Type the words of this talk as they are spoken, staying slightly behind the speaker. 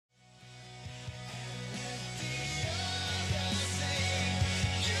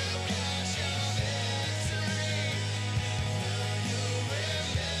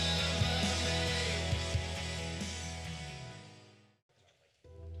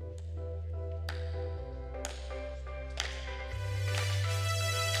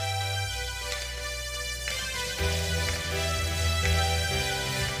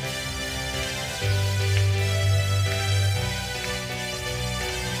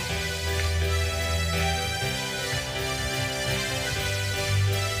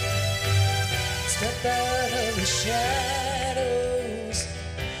out of the shadows,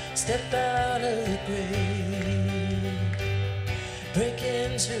 step out of the grave, break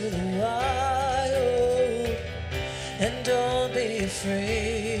into the wild, and don't be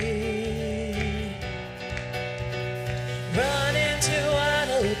afraid. Run into wide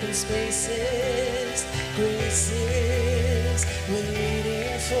open spaces, graces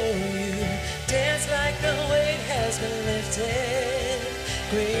waiting for you. Dance like the weight has been lifted,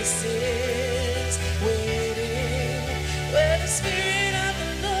 graces waiting. Where the Spirit of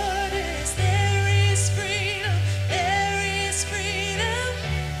the Lord is, there is freedom, there is freedom.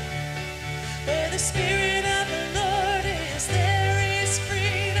 Where the Spirit of the Lord is, there is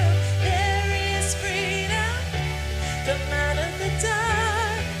freedom, there is freedom. Come out of the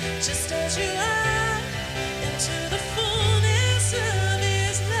dark, just as you are, into the fullness of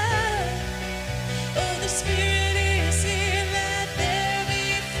His love. Oh, the Spirit is here, let there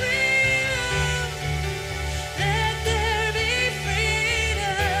be freedom, let there be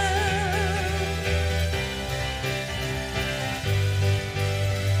freedom.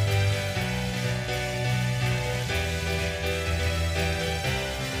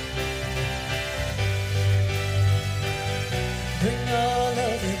 Bring all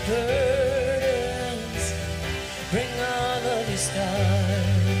of your burdens, bring all of your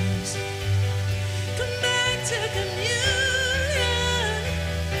scars. Come back to communion,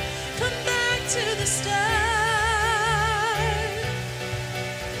 come back to the start.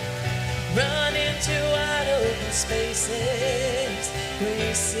 Run into wide open spaces,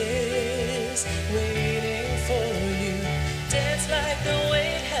 graces waiting for you. Dance like the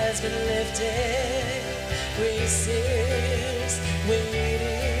weight has been lifted, graces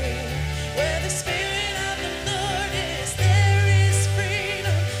waiting. Where the Spirit of the Lord is, there is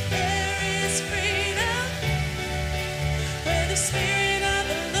freedom, there is freedom. Where the Spirit of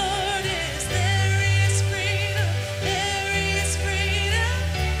the Lord is, there is freedom, there is freedom.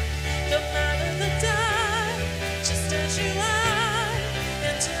 Come out of the dark, just as you are,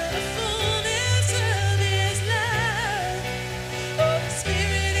 into the fullness of His love. Oh, the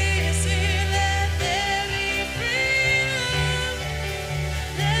Spirit is here, let there be freedom,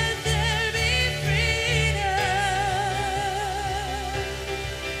 let there be freedom.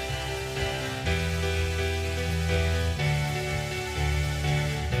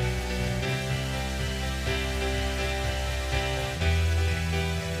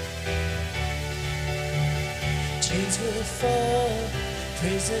 Chains will fall,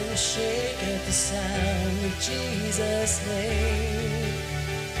 prisons shake at the sound of Jesus' name.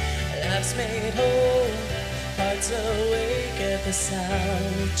 Lives made whole, hearts awake at the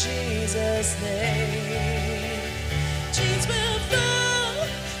sound of Jesus' name. Chains will fall,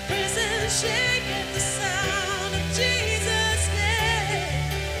 prisons shake at the sound of Jesus'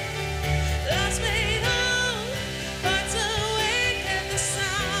 name. Lives made whole, hearts awake at the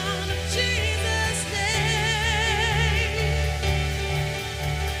sound of Jesus' name.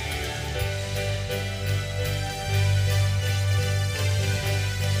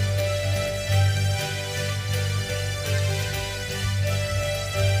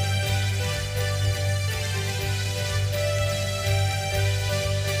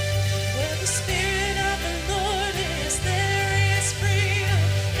 Where the Spirit of the Lord is, there is freedom,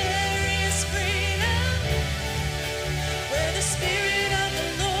 there is freedom. Where the Spirit of the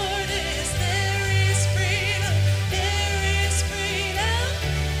Lord is, there is freedom, there is freedom.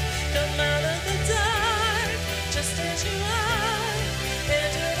 Come out of the dark, just as you are,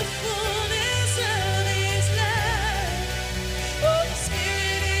 into the fullness of His love. Oh, the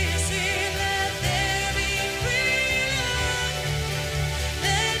Spirit is here, let there be freedom,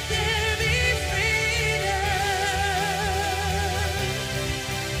 let there be freedom.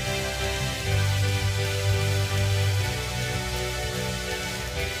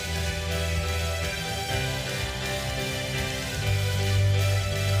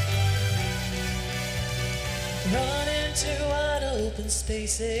 Run into wide open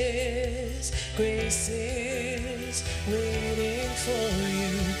spaces, graces waiting for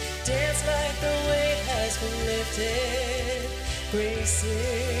you. Dance like the weight has been lifted,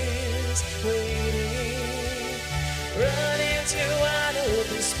 graces waiting. Run into wide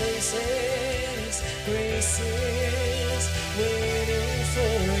open spaces, graces waiting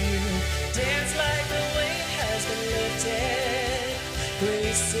for you. Dance like the weight has been lifted,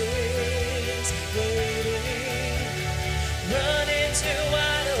 graces waiting. Run into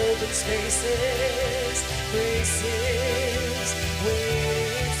wide open spaces, graces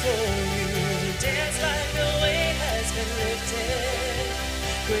waiting for you. Dance like the weight has been lifted,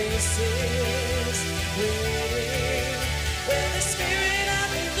 graces waiting. Where the Spirit of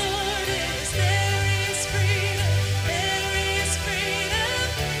the Lord is, there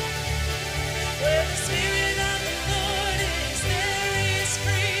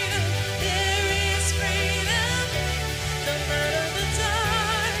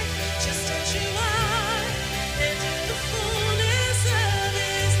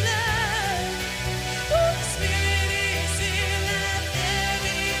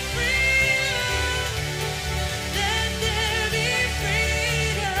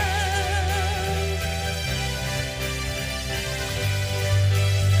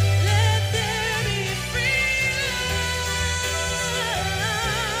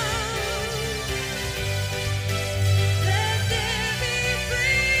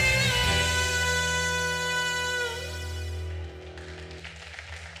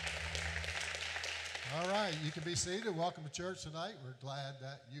seated. Welcome to church tonight. We're glad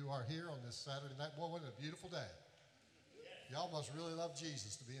that you are here on this Saturday night. Boy, what a beautiful day. Y'all must really love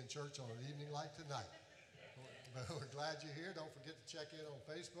Jesus to be in church on an evening like tonight. But we're glad you're here. Don't forget to check in on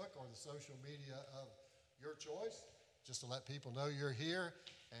Facebook or the social media of your choice, just to let people know you're here.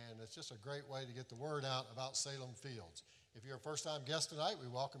 And it's just a great way to get the word out about Salem Fields. If you're a first-time guest tonight, we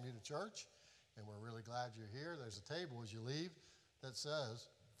welcome you to church, and we're really glad you're here. There's a table as you leave that says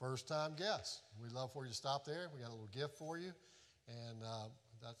first-time guests. We'd love for you to stop there. We got a little gift for you, and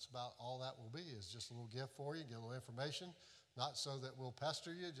that's about all that will be, is just a little gift for you, get a little information, not so that we'll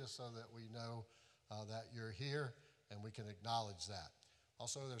pester you, just so that we know that you're here and we can acknowledge that.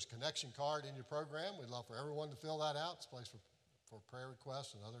 Also, there's a connection card in your program. We'd love for everyone to fill that out. It's a place for prayer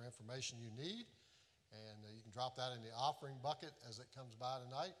requests and other information you need, and you can drop that in the offering bucket as it comes by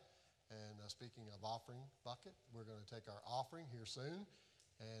tonight. And speaking of offering bucket, we're going to take our offering here soon.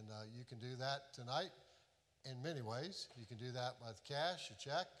 And you can do that tonight in many ways. You can do that with cash, a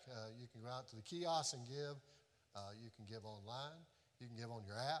check. You can go out to the kiosk and give. You can give online. You can give on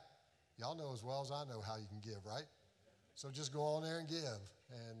your app. Y'all know as well as I know how you can give, right? So just go on there and give.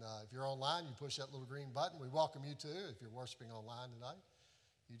 And if you're online, you push that little green button. We welcome you too. If you're worshiping online tonight,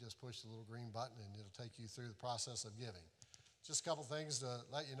 you just push the little green button and it'll take you through the process of giving. Just a couple things to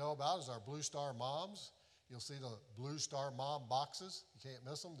let you know about is our Blue Star Moms. You'll see the Blue Star Mom boxes. You can't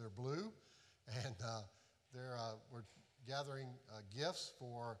miss them. They're blue. And we're gathering gifts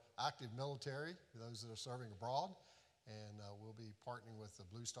for active military, those that are serving abroad. And we'll be partnering with the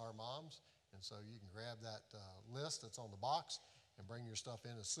Blue Star Moms. And so you can grab that list that's on the box and bring your stuff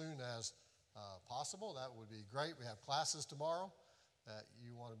in as soon as possible. That would be great. We have classes tomorrow that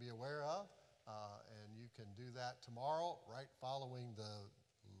you want to be aware of. And you can do that tomorrow right following the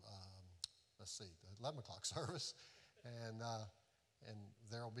the 11 o'clock service, and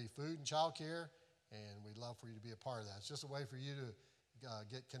there will be food and child care, and we'd love for you to be a part of that. It's just a way for you to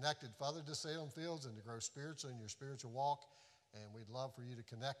get connected further to Salem Fields and to grow spiritually in your spiritual walk, and we'd love for you to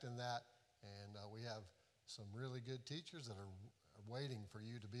connect in that, and we have some really good teachers that are waiting for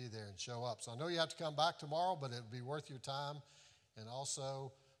you to be there and show up. So I know you have to come back tomorrow, but it'll be worth your time. And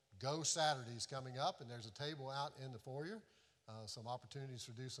also, Go Saturday's coming up, and there's a table out in the foyer. Some opportunities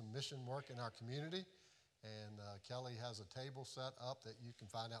to do some mission work in our community. And Kelly has a table set up that you can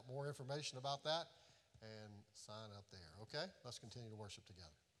find out more information about that and sign up there. Okay? Let's continue to worship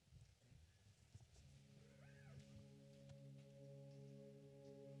together.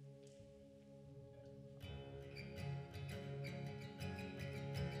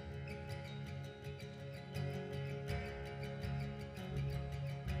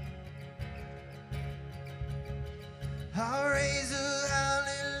 I'll raise a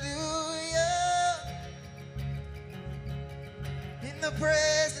hallelujah in the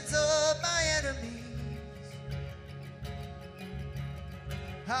presence of my enemies.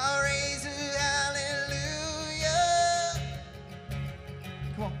 I'll raise a hallelujah,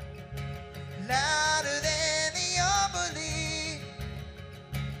 come on, louder than the unbelief.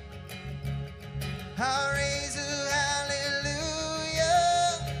 I'll raise a hallelujah,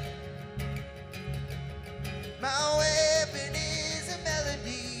 my weapon is a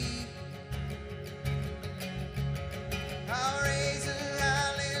melody. I'll raise a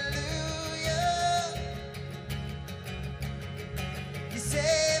hallelujah. You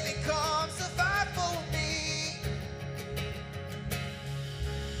saved me.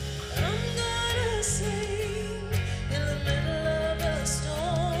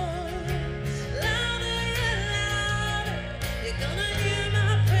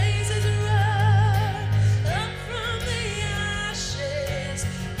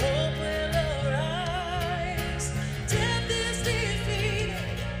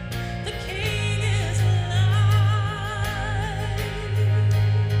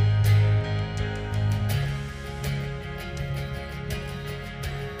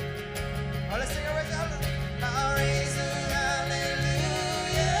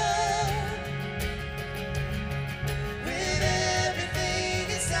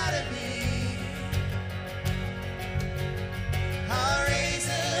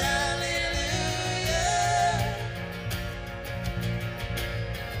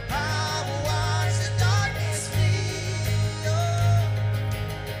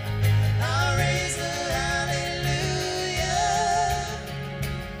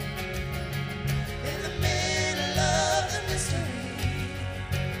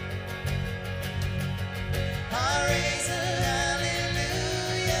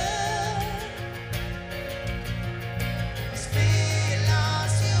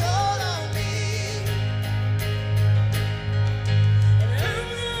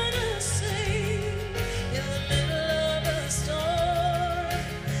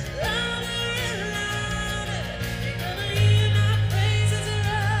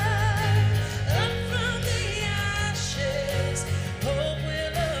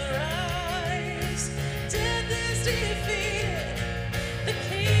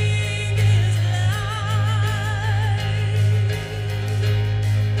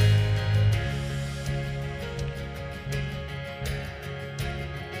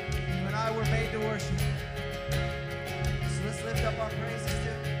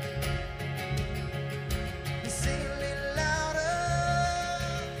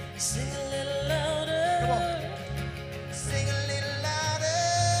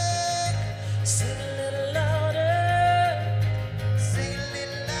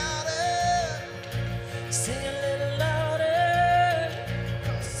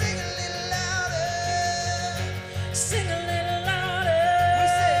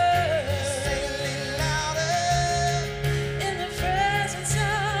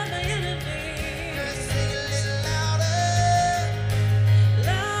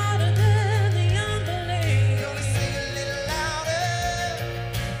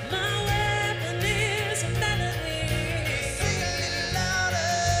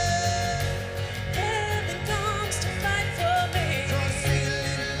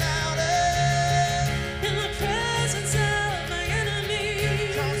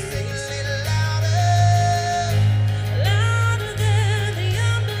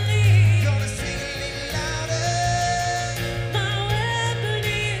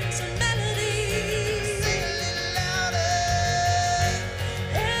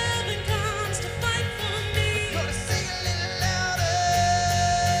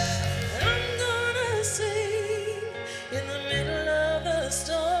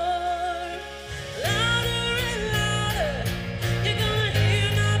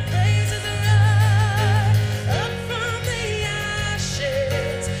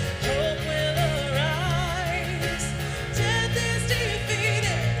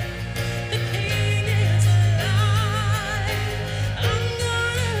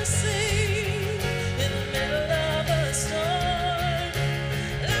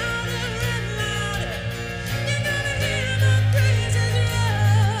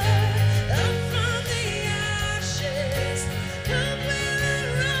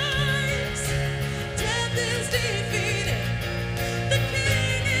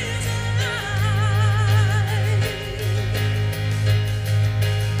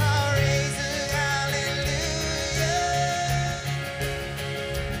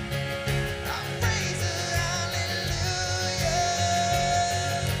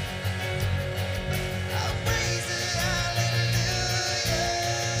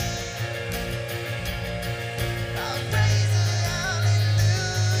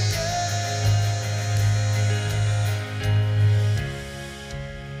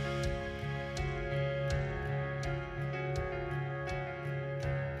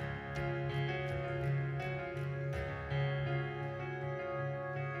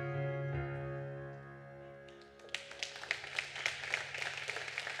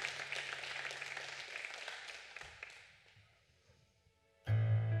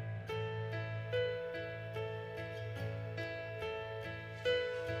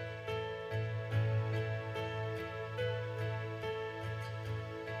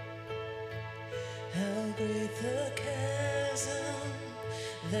 How great the chasm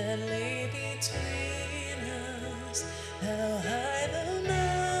that lay between us, how high the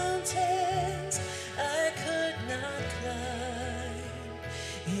mountains I could not climb.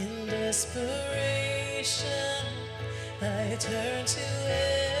 In desperation, I turned to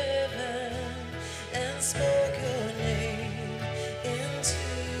heaven and spoke your name into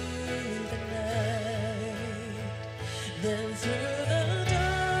the night. Then through the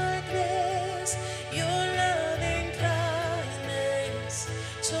darkness, your loving kindness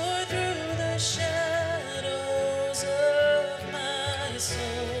tore through the shadows of my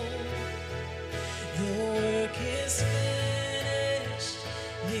soul. Your work is finished,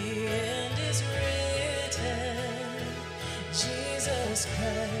 the end is written. Jesus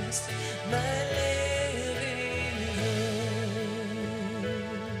Christ, my living hope.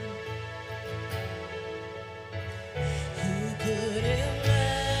 Who could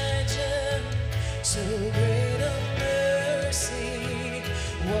imagine so great a mercy?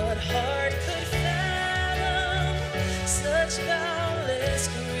 What heart could fathom such boundless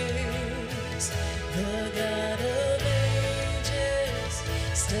grace? The God of ages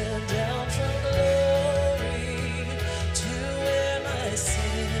stepped down from glory to wear my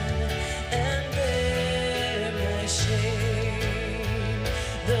sin and bear my shame.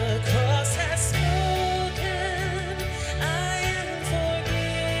 The cross has spoken, I am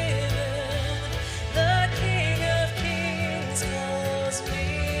forgiven. The King of Kings calls me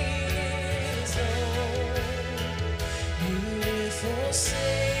his own. Beautiful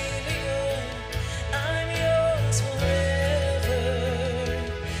Savior, I'm yours forever.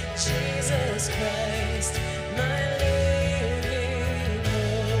 Jesus Christ, my living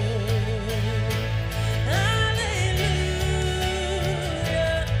hope.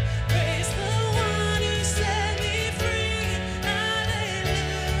 Hallelujah, praise the one who set me free.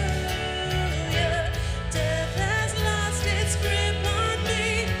 Hallelujah, death has lost its grip on me.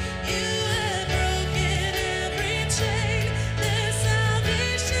 You have broken every chain. There's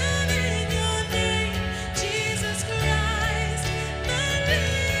salvation in your name, Jesus Christ, my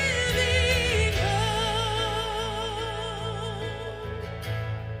living hope.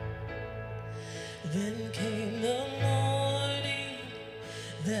 Then came the morning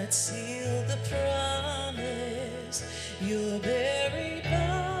that sealed the promise. Your very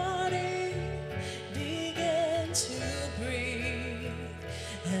body began to breathe,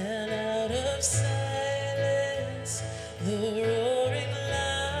 and out of silence, the roaring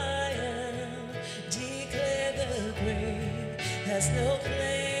lion declared the grave has no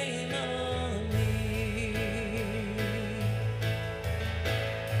claim on me.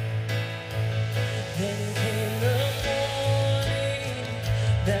 Then came the morning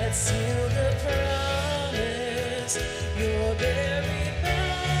that sealed the promise. Your very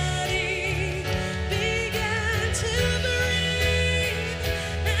body began to breathe,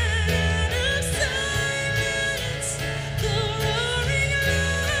 and out of silence, the roaring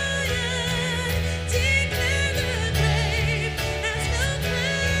lion declared the grave has no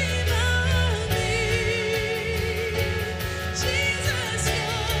claim on me. Jesus,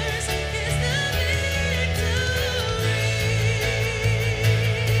 yours is the victory.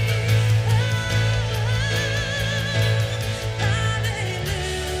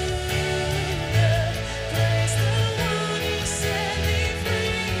 Hallelujah, praise the one who set me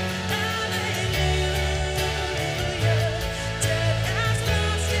free. Hallelujah, death has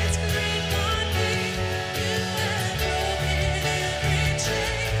lost its grip on me. You have broken every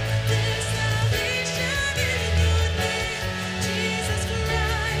chain. There's salvation in your name, Jesus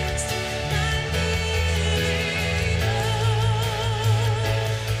Christ, my living hope.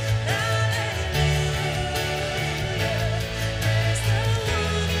 Hallelujah, praise the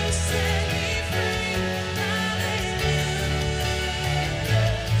one who set me free. Hallelujah,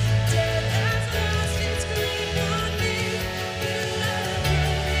 death has lost its grip on me. You have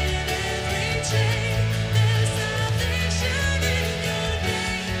broken every chain. There's salvation in your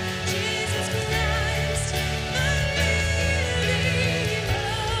name, Jesus Christ, my living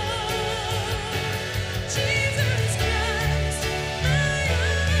hope. Jesus Christ, my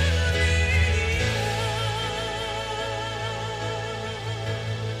living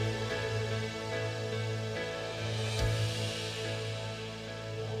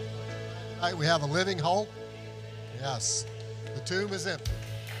Tonight we have a living hope. Yes, the tomb is empty.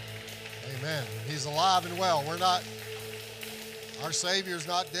 Amen. He's alive and well. Our Savior's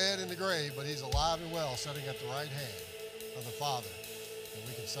not dead in the grave, but he's alive and well, sitting at the right hand of the Father. And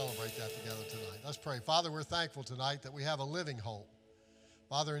we can celebrate that together tonight. Let's pray. Father, we're thankful tonight that we have a living hope.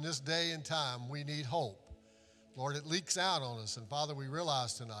 Father, in this day and time, we need hope. Lord, it leaks out on us. And Father, we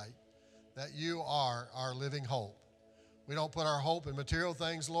realize tonight that you are our living hope. We don't put our hope in material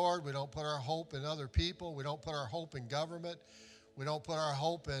things, Lord. We don't put our hope in other people. We don't put our hope in government. We don't put our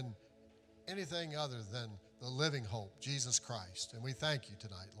hope in anything other than the living hope, Jesus Christ. And we thank you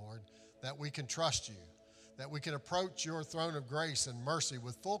tonight, Lord, that we can trust you, that we can approach your throne of grace and mercy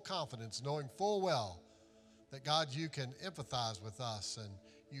with full confidence, knowing full well that, God, you can empathize with us and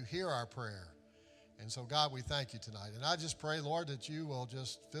you hear our prayer. And so, God, we thank you tonight. And I just pray, Lord, that you will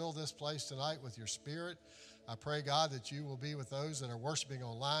just fill this place tonight with your Spirit. I pray, God, that you will be with those that are worshiping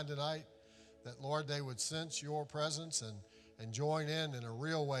online tonight, that, Lord, they would sense your presence and join in a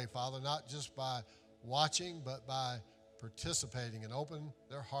real way, Father, not just by watching, but by participating, and open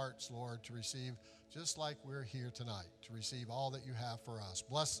their hearts, Lord, to receive, just like we're here tonight, to receive all that you have for us.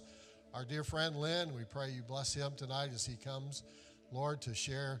 Bless our dear friend Lynn. We pray you bless him tonight as he comes, Lord, to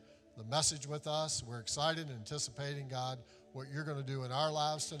share the message with us. We're excited and anticipating, God, what you're going to do in our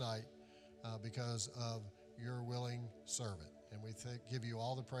lives tonight because of your willing servant. And we give you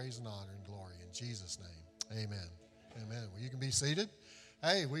all the praise and honor and glory in Jesus' name. Amen. Amen. Well, you can be seated.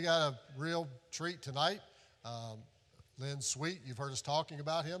 Hey, we got a real treat tonight. Lynn Sweet, you've heard us talking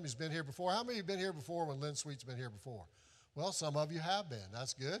about him. He's been here before. How many have been here before when Lynn Sweet's been here before? Well, some of you have been.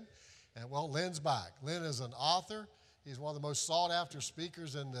 That's good. And, well, Lynn's back. Lynn is an author. He's one of the most sought-after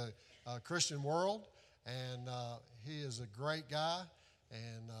speakers in the Christian world. And he is a great guy.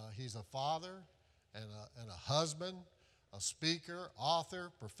 And he's a father and a husband, a speaker,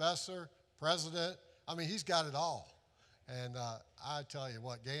 author, professor, president. I mean, he's got it all. And I tell you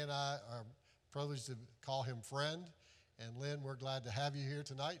what, Gay and I are privileged to call him friend. And Lynn, we're glad to have you here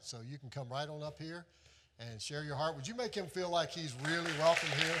tonight. So you can come right on up here and share your heart. Would you make him feel like he's really welcome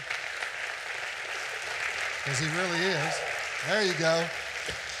here? Because he really is. There you go.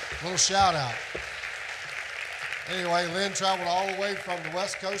 Little shout out. Anyway, Lynn traveled all the way from the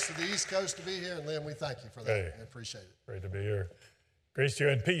West Coast to the East Coast to be here. And Lynn, we thank you for that. Hey. I appreciate it. Great to be here. Grace to you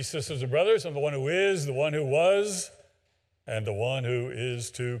and peace, sisters and brothers, and the one who is, the one who was, and the one who is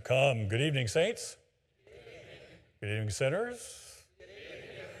to come. Good evening, saints. Good evening, sinners. Good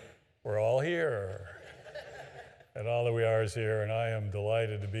evening. We're all here. And all that we are is here, and I am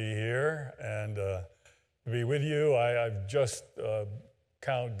delighted to be here and to be with you. I've just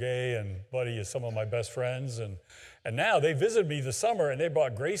count Gay and Buddy as some of my best friends, and now they visited me this summer, and they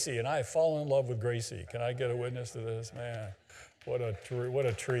brought Gracie, and I have fallen in love with Gracie. Can I get a witness to this? Man, what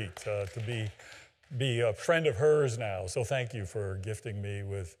a treat to be a friend of hers now. So thank you for gifting me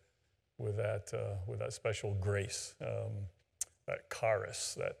with that special grace, that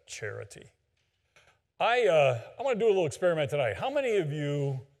charis, that charity. I want to do a little experiment tonight. How many of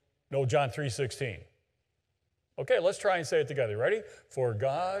you know John 3:16? Okay, let's try and say it together. Ready? For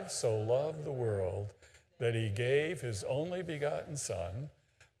God so loved the world that he gave his only begotten Son,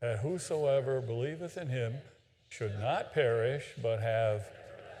 that whosoever believeth in him should not perish, but have...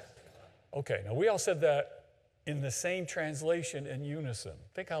 Okay, now we all said that in the same translation in unison.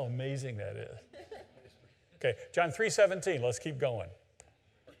 Think how amazing that is. Okay, John 3:17, let's keep going.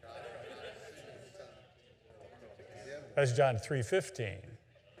 That's John 3:15.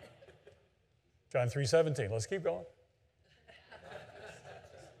 John 3:17, let's keep going.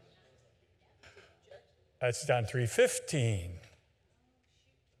 That's John 3:15.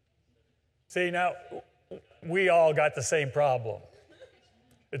 See, now, we all got the same problem.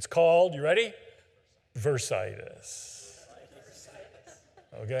 It's called, you ready? Versitis.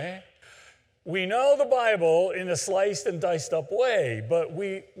 Okay? We know the Bible in a sliced and diced up way, but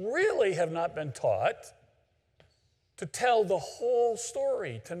we really have not been taught to tell the whole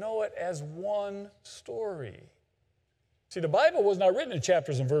story, to know it as one story. See, the Bible was not written in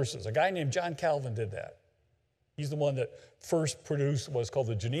chapters and verses. A guy named John Calvin did that. He's the one that first produced what's called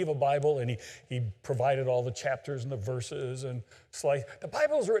the Geneva Bible, and he provided all the chapters and the verses and slice. The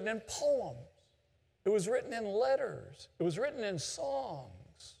Bible was written in poems. It was written in letters. It was written in songs.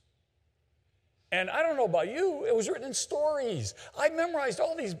 And I don't know about you, it was written in stories. I memorized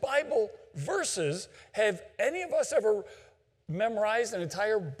all these Bible verses. Have any of us ever memorized an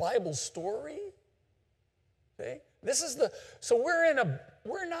entire Bible story? Okay? So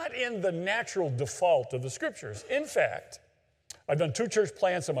we're not in the natural default of the scriptures. In fact, I've done 2 church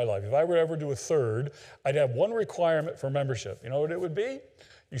plants in my life. If I were to ever do a third, I'd have one requirement for membership. You know what it would be?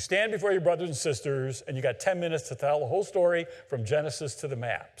 You stand before your brothers and sisters, and you got 10 minutes to tell the whole story from Genesis to the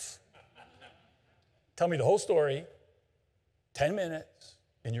maps. Tell me the whole story, 10 minutes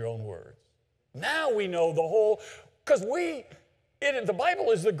in your own words. Now we know the whole, because the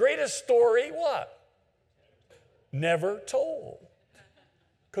Bible is the greatest story, what? Never told.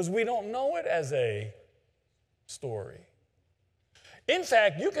 Because we don't know it as a story. In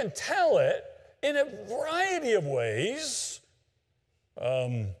fact, you can tell it in a variety of ways.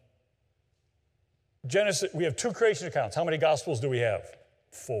 Genesis, we have 2 creation accounts. How many Gospels do we have?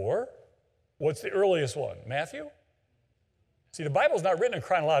 4. What's the earliest one? Matthew? See, the Bible's not written in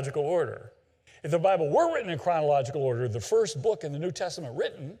chronological order. If the Bible were written in chronological order, the first book in the New Testament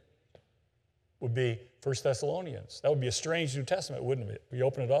written would be 1 Thessalonians. That would be a strange New Testament, wouldn't it? We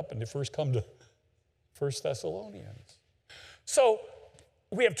open it up and they first come to 1 Thessalonians. So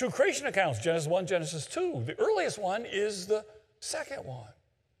we have 2 creation accounts, Genesis 1, Genesis 2. The earliest one is the second one.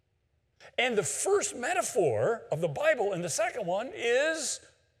 And the first metaphor of the Bible in the second one is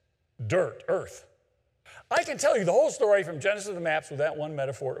dirt, earth. I can tell you the whole story from Genesis to maps with that one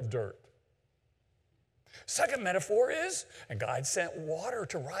metaphor of dirt. Second metaphor is, and God sent water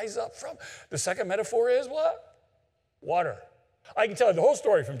to rise up from. The second metaphor is what? Water. I can tell you the whole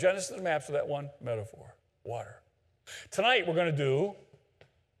story from Genesis to maps with that one metaphor, water. Tonight we're not going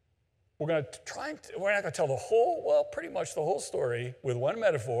to tell the whole, well, pretty much the whole story with one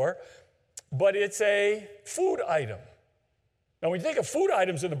metaphor, but it's a food item. Now, when you think of food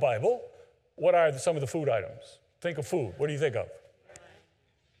items in the Bible, what are some of the food items? Think of food. What do you think of?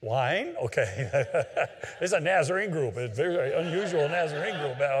 Wine? Okay. It's a Nazarene group. It's a very unusual Nazarene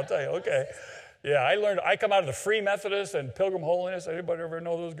group, man, I'll tell you. Okay. Yeah, I come out of the Free Methodist and Pilgrim Holiness. Anybody ever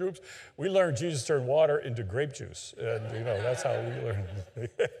know those groups? We learned Jesus turned water into grape juice. And, that's how we learned.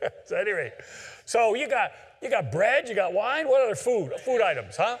 So anyway, so you got bread, you got wine. What other food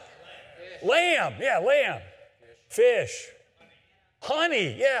items, huh? Lamb. Yeah, lamb. Fish.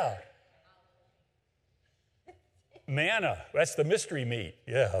 Honey, yeah. Manna, that's the mystery meat.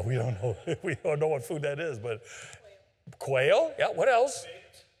 Yeah, we don't know what food that is, but quail, yeah, what else?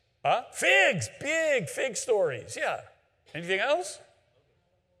 Huh? Figs, big fig stories, yeah. Anything else?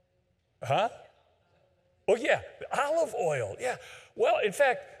 Huh? Oh, yeah, olive oil, yeah. Well, in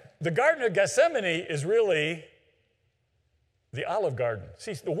fact, the Garden of Gethsemane is really the Olive Garden.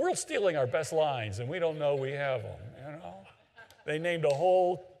 See, the world's stealing our best lines, and we don't know we have them, They named a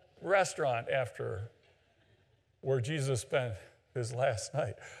whole restaurant after where Jesus spent his last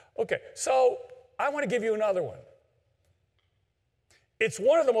night. Okay, so I want to give you another one. It's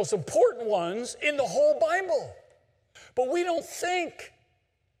one of the most important ones in the whole Bible. But we don't think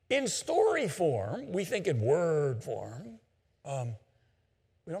in story form. We think in word form.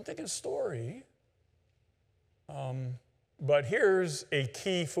 We don't think in story. But here's a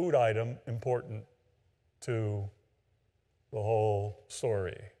key food item important to the whole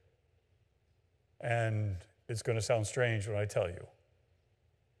story. And it's going to sound strange when I tell you.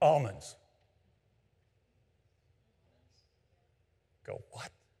 Almonds. Go, what?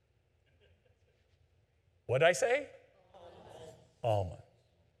 What'd I say? Almond.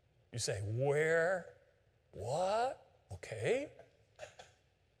 You say, where? What? Okay.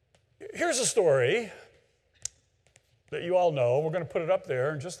 Here's a story that you all know. We're going to put it up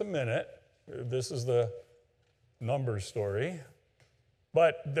there in just a minute. This is the Numbers story.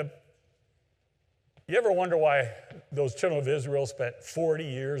 But you ever wonder why those children of Israel spent 40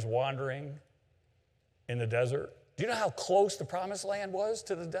 years wandering in the desert? Do you know how close the promised land was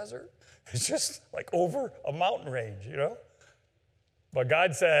to the desert? It's just like over a mountain range, But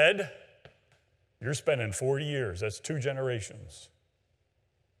God said, you're spending 40 years, that's 2 generations,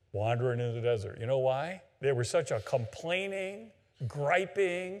 wandering in the desert. You know why? They were such a complaining,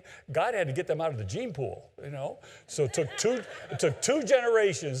 griping. God had to get them out of the gene pool, So it took 2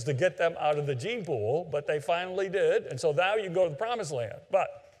 generations to get them out of the gene pool, but they finally did. And so now you go to the promised land. But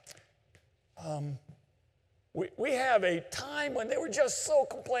we have a time when they were just so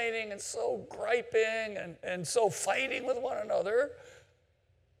complaining and so griping and so fighting with one another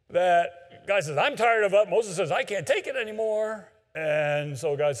that God says, I'm tired of it. Moses says, I can't take it anymore. And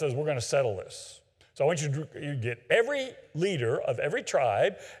so God says, we're going to settle this. So I want you to get every leader of every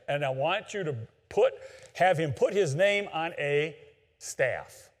tribe, and I want you to have him put his name on a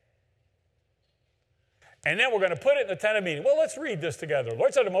staff. And then we're going to put it in the tent of meeting. Well, let's read this together. The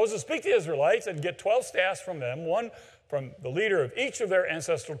Lord said to Moses, speak to the Israelites and get 12 staffs from them, one from the leader of each of their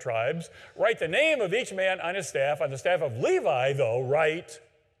ancestral tribes. Write the name of each man on his staff. On the staff of Levi, though, write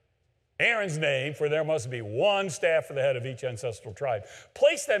Aaron's name, for there must be one staff for the head of each ancestral tribe.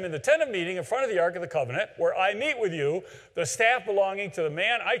 Place them in the tent of meeting in front of the Ark of the Covenant, where I meet with you. The staff belonging to the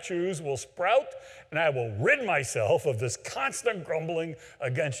man I choose will sprout, and I will rid myself of this constant grumbling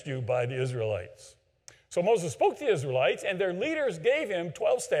against you by the Israelites. So Moses spoke to the Israelites, and their leaders gave him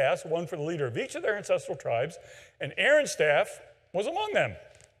 12 staffs, one for the leader of each of their ancestral tribes, and Aaron's staff was among them.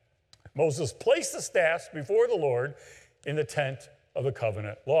 Moses placed the staffs before the Lord in the tent of the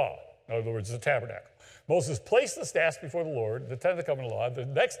covenant law. In other words, the tabernacle. Moses placed the staff before the Lord, the tent of the covenant law. The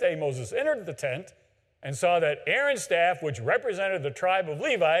next day, Moses entered the tent and saw that Aaron's staff, which represented the tribe of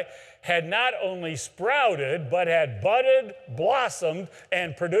Levi, had not only sprouted, but had budded, blossomed,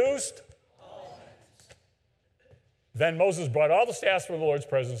 and produced. Then Moses brought all the staffs from the Lord's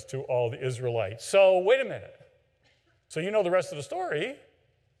presence to all the Israelites. So, wait a minute. So, you know the rest of the story.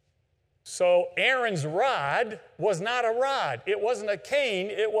 So, Aaron's rod was not a rod. It wasn't a cane.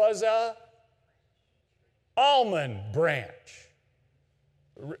 It was a almond branch.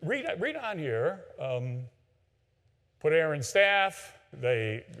 Read on here. Put Aaron's staff.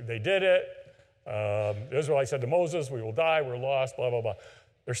 They did it. The Israelites said to Moses, we will die. We're lost, blah, blah, blah.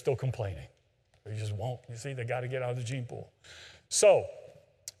 They're still complaining. They just won't. You see, they got to get out of the gene pool. So,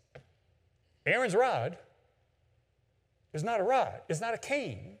 Aaron's rod is not a rod. It's not a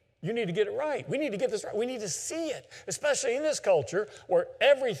cane. You need to get it right. We need to get this right. We need to see it, especially in this culture where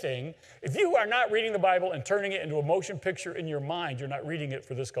everything, if you are not reading the Bible and turning it into a motion picture in your mind, you're not reading it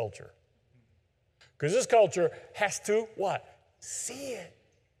for this culture. Because this culture has to, what? See it.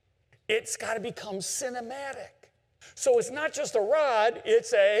 It's got to become cinematic. So it's not just a rod,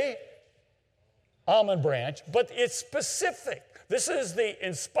 it's a almond branch, but it's specific. This is the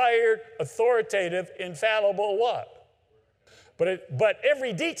inspired, authoritative, infallible what? But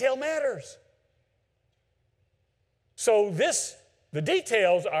every detail matters. So the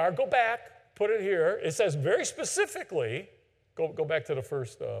details are, go back, put it here. It says very specifically, go back to the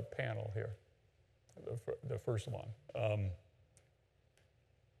first panel here, the first one.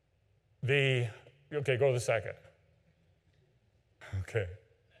 Okay, go to the second. Okay.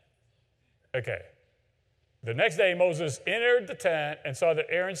 The next day, Moses entered the tent and saw that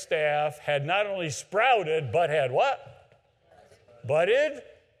Aaron's staff had not only sprouted, but had what? Budded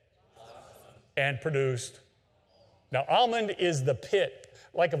and produced. Now, almond is the pit,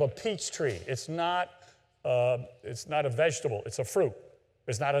 like of a peach tree. It's not a vegetable. It's a fruit.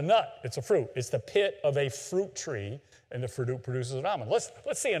 It's not a nut. It's a fruit. It's the pit of a fruit tree, and the fruit produces an almond. Let's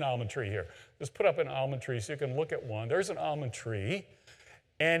see an almond tree here. Just put up an almond tree so you can look at one. There's an almond tree,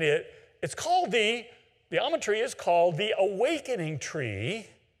 and it's called the almond tree is called the awakening tree,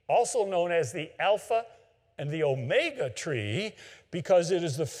 also known as the Alpha and the Omega tree, because it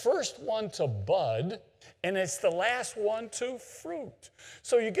is the first one to bud and it's the last one to fruit.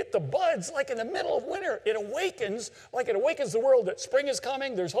 So you get the buds like in the middle of winter. It awakens, like it awakens the world that spring is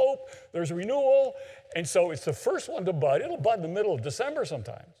coming, there's hope, there's renewal. And so it's the first one to bud. It'll bud in the middle of December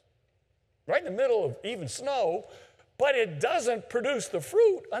sometimes, right in the middle of even snow, but it doesn't produce the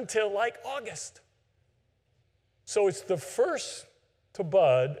fruit until like August. So it's the first to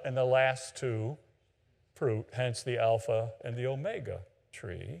bud and the last to fruit, hence the Alpha and the Omega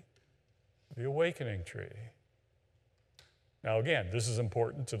tree, the awakening tree. Now again, this is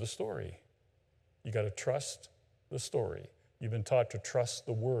important to the story. You got to trust the story. You've been taught to trust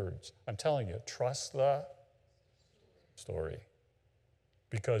the words. I'm telling you, trust the story.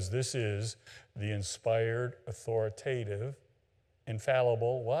 Because this is the inspired, authoritative,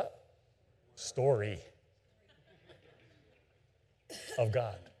 infallible, what? Story of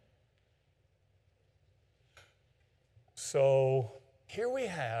God. So here we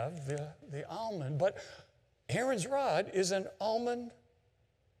have the almond, but Aaron's rod is an almond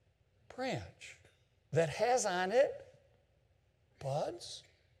branch that has on it buds,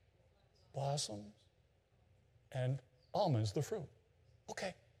 blossoms, and almonds, the fruit.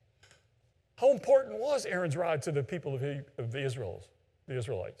 Okay. How important was Aaron's rod to the people of the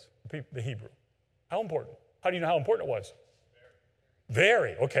Israelites, the Hebrew? How important? How do you know how important it was?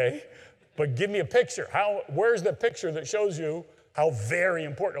 Very, okay. But give me a picture. Where's the picture that shows you how very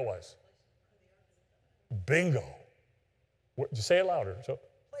important it was? Bingo. Just say it louder. So,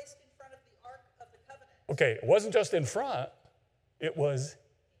 Placed in front of the Ark of the Covenant. okay, it wasn't just in front, it was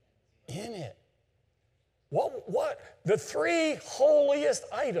in it. What? The three holiest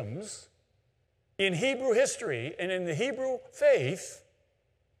items in Hebrew history and in the Hebrew faith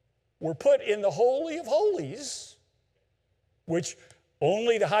were put in the Holy of Holies, which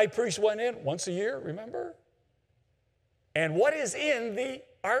only the high priest went in once a year, remember? And what is in the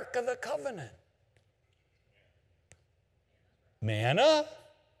Ark of the Covenant? Manna,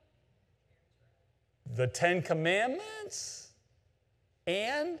 the Ten Commandments,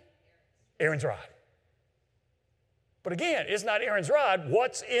 and Aaron's rod. But again, it's not Aaron's rod.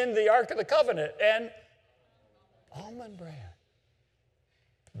 What's in the Ark of the Covenant? An almond branch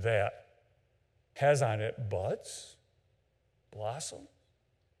that has on it buds, blossom,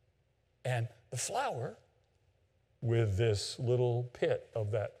 and the flower with this little pit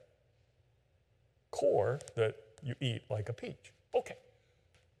of that core that you eat like a peach. Okay.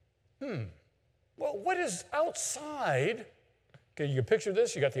 Well, what is outside? Okay, you can picture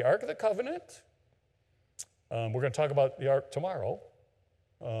this. You got the Ark of the Covenant. We're going to talk about the Ark tomorrow.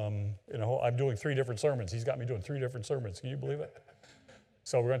 I'm doing 3 different sermons. He's got me doing 3 different sermons. Can you believe it?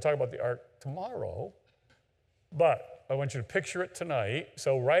 So we're going to talk about the Ark tomorrow. But I want you to picture it tonight.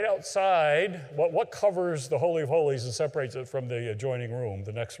 So right outside, what covers the Holy of Holies and separates it from the adjoining room,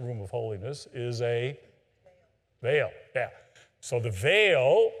 the next room of holiness, is a veil. Yeah. So the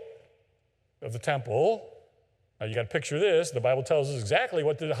veil of the temple, now you got to picture this. The Bible tells us exactly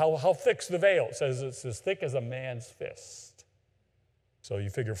how thick's the veil. It says it's as thick as a man's fist. So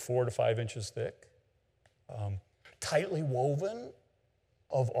you figure 4 to 5 inches thick. Tightly woven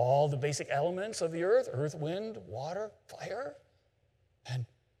of all the basic elements of the earth, wind, water, fire.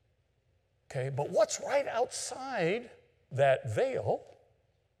 But what's right outside that veil?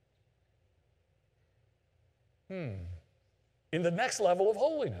 In the next level of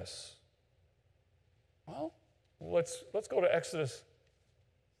holiness. Well, let's go to Exodus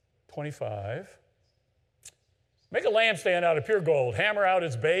 25. Make a lampstand out of pure gold. Hammer out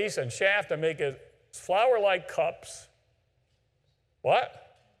its base and shaft and make it flower-like cups.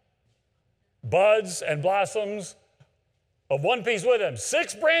 What? Buds and blossoms of one piece with them.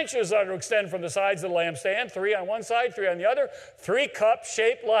 6 branches are to extend from the sides of the lampstand, 3 on one side, 3 on the other. 3 cups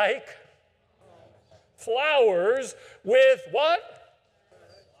shaped like flowers with what?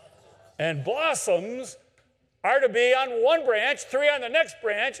 And blossoms are to be on one branch, 3 on the next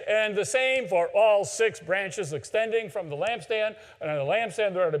branch, and the same for all 6 branches extending from the lampstand. And on the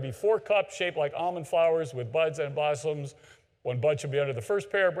lampstand there are to be 4 cups shaped like almond flowers with buds and blossoms. 1 bud shall be under the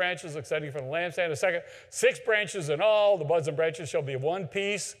first pair of branches extending from the lampstand. The second, 6 branches in all. The buds and branches shall be of one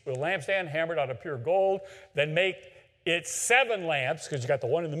piece with a lampstand hammered out of pure gold. Then make it 7 lamps, because you got the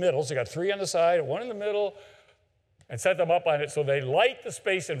one in the middle. So you got 3 on the side, 1 in the middle, and set them up on it so they light the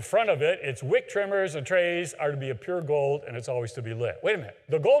space in front of it. Its wick trimmers and trays are to be of pure gold, and it's always to be lit. Wait a minute.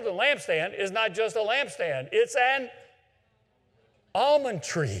 The golden lampstand is not just a lampstand. It's an almond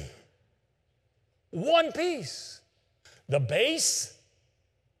tree. 1 piece. The base,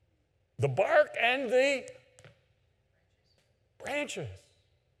 the bark, and the branches.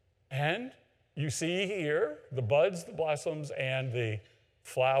 And you see here the buds, the blossoms, and the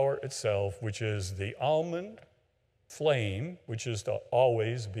flower itself, which is the almond flame, which is to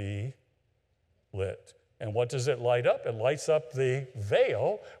always be lit. And what does it light up? It lights up the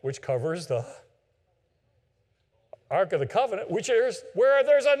veil, which covers the Ark of the Covenant, which is where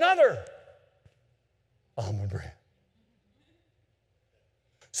there's another almond branch.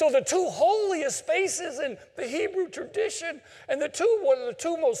 So the 2 holiest spaces in the Hebrew tradition and one of the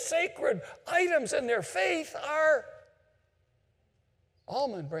 2 most sacred items in their faith are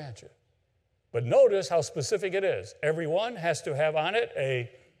almond branches. But notice how specific it is. Every one has to have on it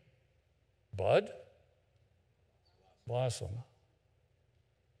a bud, blossom,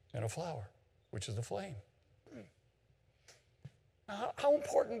 and a flower, which is the flame. Now, how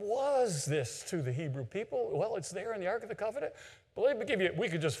important was this to the Hebrew people? Well, it's there in the Ark of the Covenant. But let me give you, we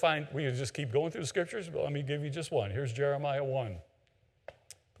could just keep going through the scriptures, but let me give you just one. Here's Jeremiah 1.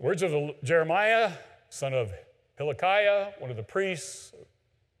 The words of Jeremiah, son of Hilkiah, one of the priests,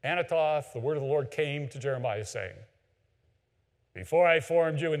 Anathoth, the word of the Lord came to Jeremiah saying, before I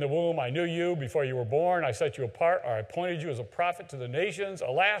formed you in the womb, I knew you. Before you were born, I set you apart, or I appointed you as a prophet to the nations.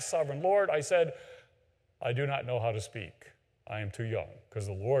 Alas, sovereign Lord, I said, I do not know how to speak. I am too young. Because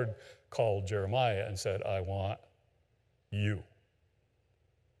the Lord called Jeremiah and said, I want you.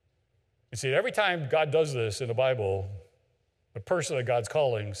 You see, every time God does this in the Bible, the person that God's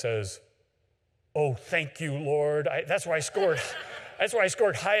calling says, oh, thank you, Lord. That's where I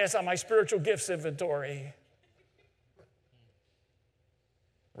scored highest on my spiritual gifts inventory.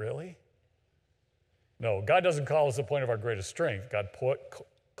 Really? No, God doesn't call us at the point of our greatest strength. God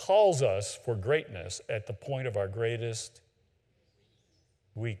calls us for greatness at the point of our greatest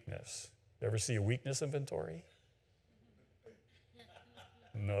weakness. You ever see a weakness inventory?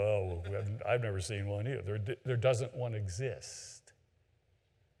 No, I've never seen one either. There doesn't one exist.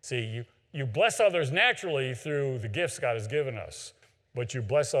 See, you bless others naturally through the gifts God has given us, but you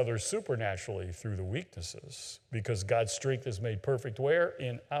bless others supernaturally through the weaknesses, because God's strength is made perfect where?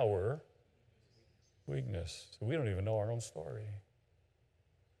 In our weakness. So we don't even know our own story.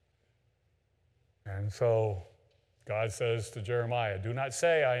 And so God says to Jeremiah, do not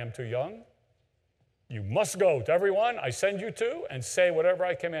say I am too young. You must go to everyone I send you to and say whatever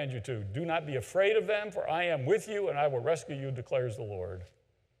I command you to. Do not be afraid of them, for I am with you and I will rescue you, declares the Lord.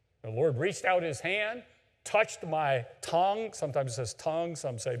 The Lord reached out his hand, touched my tongue. Sometimes it says tongue,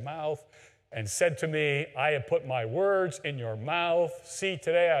 some say mouth. and said to me, I have put my words in your mouth. See,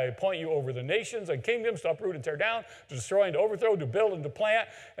 today I appoint you over the nations and kingdoms to uproot and tear down, to destroy and to overthrow, to build and to plant.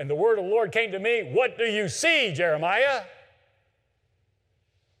 And the word of the Lord came to me, what do you see, Jeremiah?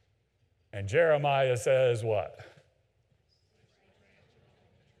 And Jeremiah says what?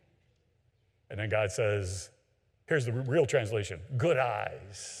 And then God says, here's the real translation, good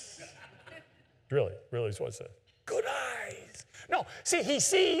eyes. Really is what it says. Good eyes. No, see, he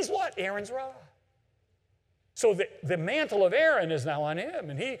sees what? Aaron's rod. So the mantle of Aaron is now on him,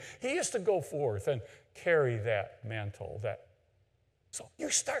 and he is to go forth and carry that mantle. So you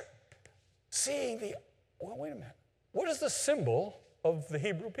start seeing well, wait a minute. What is the symbol of the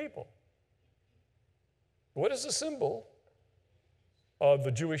Hebrew people? What is the symbol of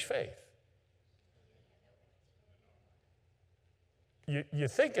the Jewish faith? You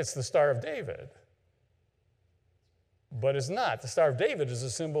think it's the Star of David, but it's not. The Star of David is a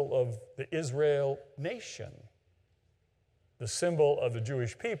symbol of the Israel nation. The symbol of the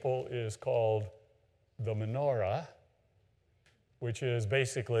Jewish people is called the menorah, which is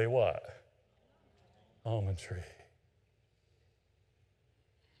basically what? Almond tree.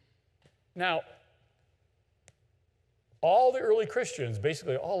 Now, all the early Christians,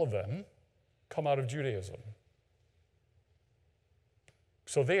 basically all of them, come out of Judaism.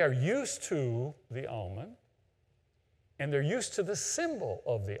 So they are used to the almond, and they're used to the symbol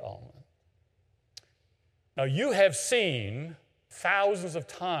of the almond. Now, you have seen thousands of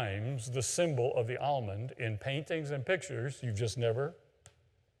times the symbol of the almond in paintings and pictures. You've just never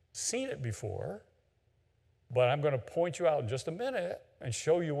seen it before. But I'm going to point you out in just a minute and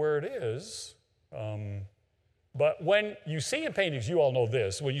show you where it is. But when you see in paintings, you all know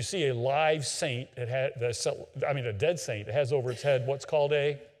this, when you see a live saint, a dead saint, it has over its head what's called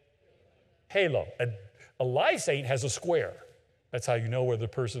a halo. A live saint has a square. That's how you know whether the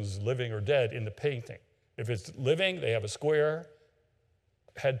person's living or dead in the painting. If it's living, they have a square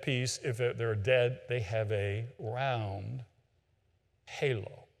headpiece. If they're dead, they have a round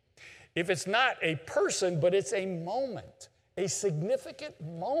halo. If it's not a person, but it's a moment, a significant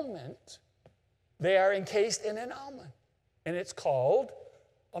moment, they are encased in an almond, and it's called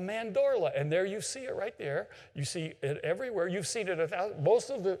a mandorla. And there you see it right there. You see it everywhere. You've seen it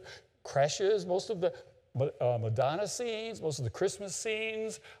most of the creches, most of the Madonna scenes, most of the Christmas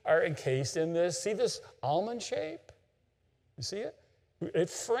scenes are encased in this. See this almond shape? You see it? It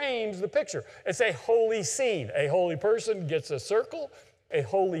frames the picture. It's a holy scene. A holy person gets a circle. A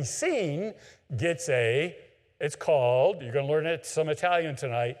holy scene gets it's called, you're going to learn it some Italian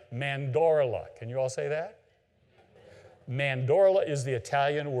tonight, mandorla. Can you all say that? Mandorla is the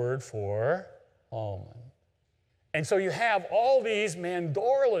Italian word for almond. And so you have all these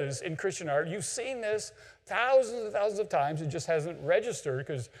mandorlas in Christian art. You've seen this thousands and thousands of times. It just hasn't registered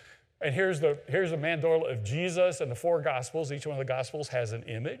and here's a mandorla of Jesus and the four Gospels. Each one of the Gospels has an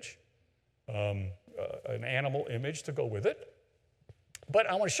image, an animal image to go with it. But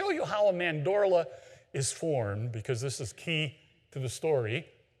I want to show you how a mandorla is formed, because this is key to the story.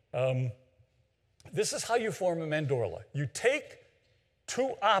 This is how you form a mandorla. You take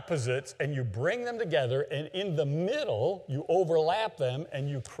two opposites and you bring them together, and in the middle, you overlap them and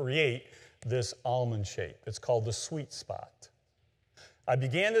you create this almond shape. It's called the sweet spot. I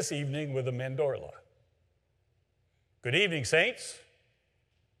began this evening with a mandorla. Good evening, saints.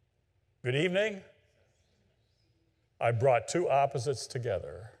 Good evening. I brought two opposites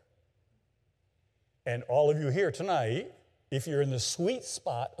together. And all of you here tonight, if you're in the sweet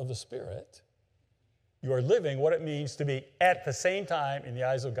spot of the Spirit, you are living what it means to be at the same time, in the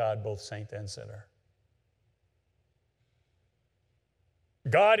eyes of God, both saint and sinner.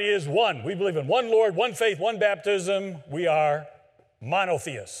 God is one. We believe in one Lord, one faith, one baptism. We are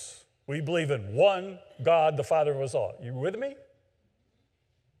monotheists. We believe in one God, the Father of us all. You with me?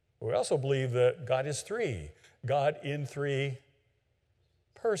 We also believe that God is three. God in three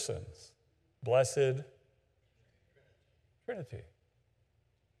persons. Blessed Trinity.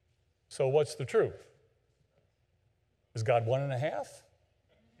 So what's the truth? Is God 1.5?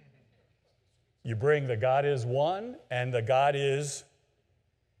 You bring the God is one and the God is,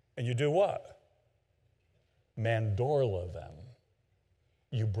 and you do what? Mandorla them.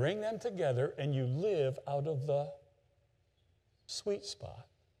 You bring them together and you live out of the sweet spot.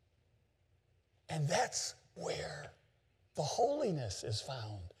 And that's where the holiness is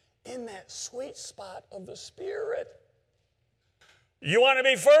found, in that sweet spot of the Spirit. You want to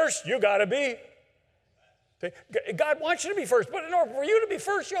be first? You got to be. God wants you to be first, but in order for you to be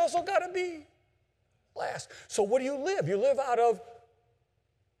first, you also got to be last. So what do you live? You live out of,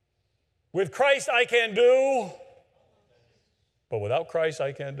 with Christ I can do, but without Christ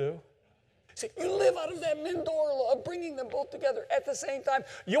I can do. See, you live out of that mandorla of bringing them both together at the same time.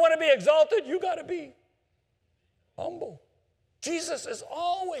 You want to be exalted, you got to be humble. Jesus is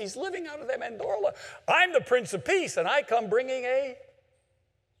always living out of that mandorla. I'm the Prince of Peace, and I come bringing a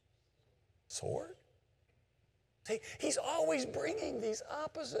sword. See, he's always bringing these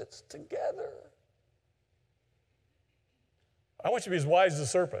opposites together. I want you to be as wise as a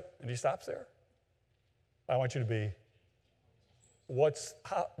serpent. And he stops there. I want you to be, what's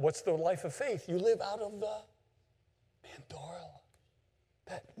the life of faith? You live out of the mandorla,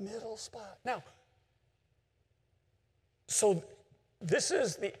 that middle spot. Now, so this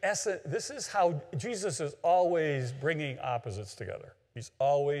is the essence. This is how Jesus is always bringing opposites together. He's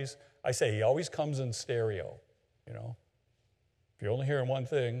always, he always comes in stereo, you know. If you're only hearing one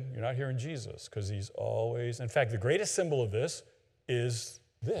thing, you're not hearing Jesus, because he's always, in fact, the greatest symbol of this is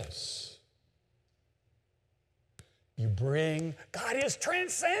this. You bring, God is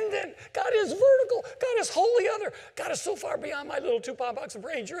transcendent. God is vertical. God is wholly other. God is so far beyond my little 2-pound box of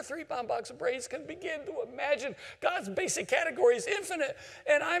brains. Your 3-pound box of brains can begin to imagine. God's basic category is infinite,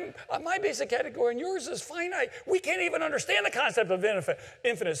 and my basic category and yours is finite. We can't even understand the concept of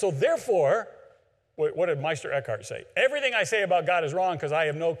infinite. So therefore, what did Meister Eckhart say? Everything I say about God is wrong because I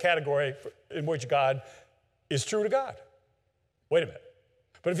have no category in which God is true to God. Wait a minute.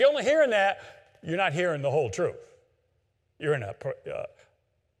 But if you're only hearing that, you're not hearing the whole truth. You're in a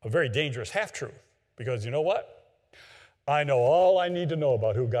very dangerous half-truth, because you know what? I know all I need to know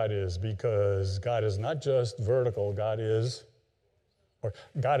about who God is, because God is not just vertical, God is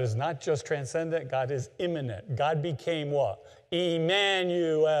not just transcendent, God is immanent. God became what?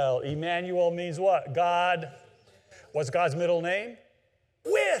 Emmanuel. Emmanuel means what? God. What's God's middle name?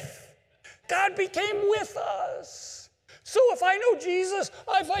 With. God became with us. So if I know Jesus,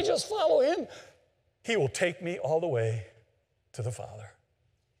 if I just follow him, he will take me all the way to the Father.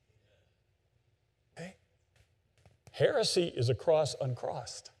 Okay? Heresy is a cross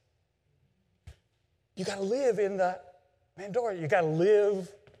uncrossed. You got to live in the mandorla. You got to live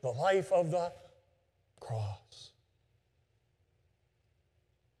the life of the cross.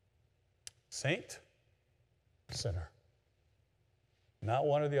 Saint, sinner. Not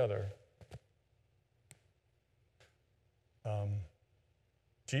one or the other.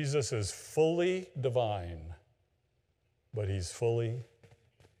 Jesus is fully divine, but he's fully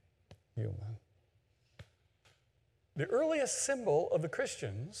human. The earliest symbol of the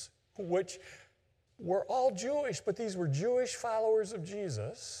Christians, which were all Jewish, but these were Jewish followers of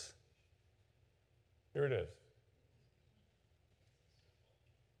Jesus, here it is.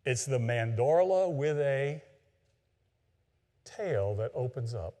 It's the mandorla with a tail that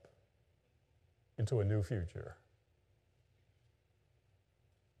opens up into a new future.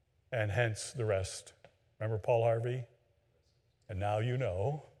 And hence the rest. Remember Paul Harvey? And now you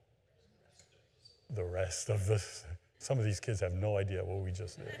know the rest of this. Some of these kids have no idea what we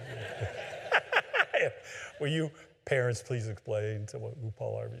just did. Will you parents please explain to who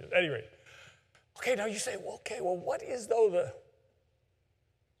Paul Harvey is? Anyway, okay, now you say, well, what is though the...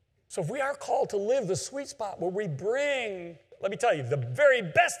 So if we are called to live the sweet spot where we bring, let me tell you, the very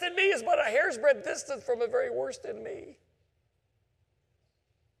best in me is but a hair's breadth distance from the very worst in me.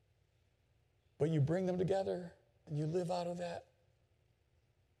 But you bring them together and you live out of that.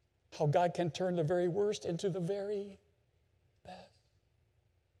 How God can turn the very worst into the very best.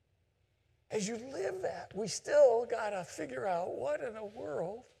 As you live that, we still got to figure out what in the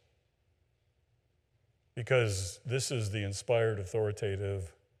world. Because this is the inspired,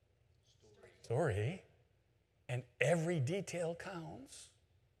 authoritative story, and every detail counts.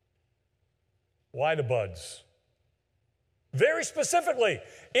 Why the buds? Very specifically,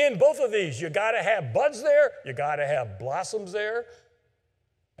 in both of these, you got to have buds there, you got to have blossoms there,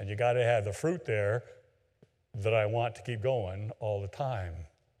 and you got to have the fruit there that I want to keep going all the time.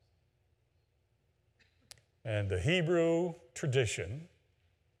 And the Hebrew tradition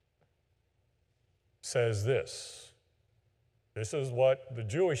says this. This is what the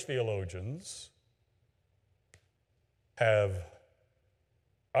Jewish theologians have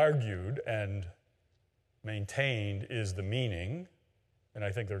argued and maintained is the meaning, and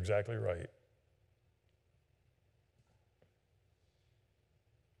I think they're exactly right.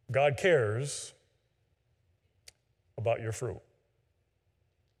 God cares about your fruit.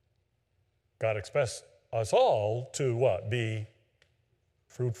 God expects us all to what? Be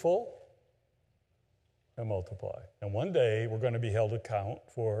fruitful and multiply. And one day we're going to be held to account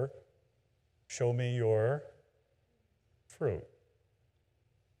for, show me your fruit.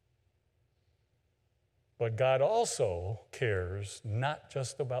 But God also cares not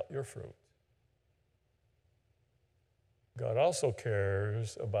just about your fruit. God also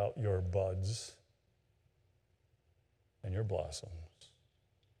cares about your buds and your blossoms.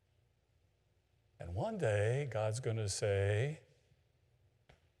 And one day, God's going to say,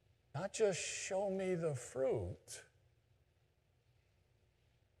 not just show me the fruit,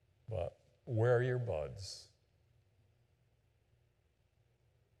 but where are your buds?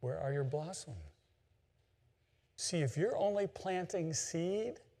 Where are your blossoms? See, if you're only planting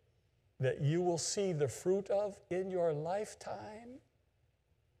seed that you will see the fruit of in your lifetime,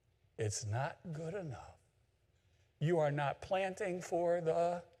 it's not good enough. You are not planting for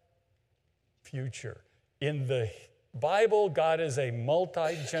the future. In the Bible, God is a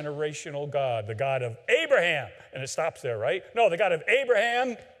multi-generational God, the God of Abraham, and it stops there, right? No, the God of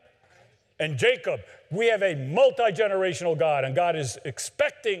Abraham and Jacob. We have a multi-generational God, and God is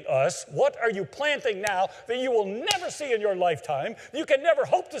expecting us. What are you planting now that you will never see in your lifetime? You can never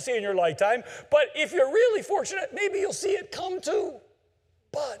hope to see in your lifetime, but if you're really fortunate, maybe you'll see it come to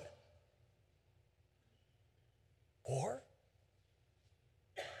bud. Or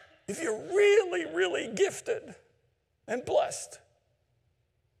if you're really, really gifted and blessed,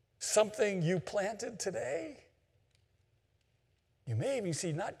 something you planted today, you may even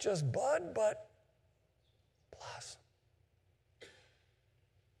see not just bud, but blossom.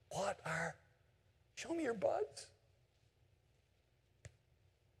 Show me your buds.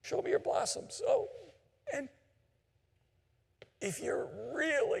 Show me your blossoms. Oh, and if you're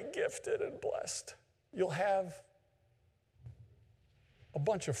really gifted and blessed, you'll have a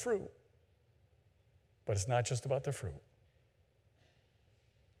bunch of fruit. But it's not just about the fruit.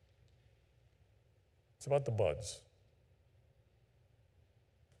 It's about the buds.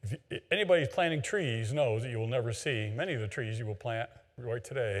 Anybody who's planting trees knows that you will never see many of the trees you will plant right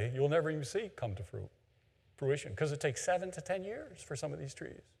today, you will never even see come to fruition, because it takes 7 to 10 years for some of these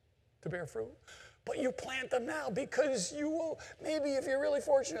trees to bear fruit. But you plant them now because you will, maybe if you're really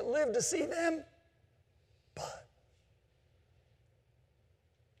fortunate, live to see them. But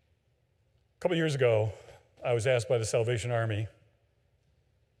a couple years ago, I was asked by the Salvation Army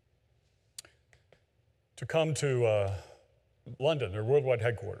to come to London, their worldwide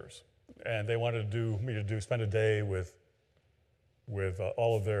headquarters, and they wanted me to spend a day with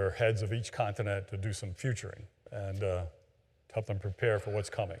all of their heads of each continent to do some futuring and to help them prepare for what's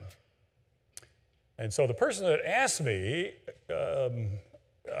coming. And so the person that asked me,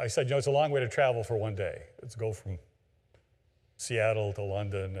 I said, it's a long way to travel for one day. It's go from Seattle to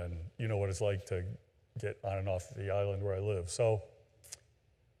London, and you know what it's like to get on and off the island where I live. So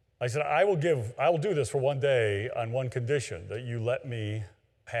I said, I will do this for one day on one condition, that you let me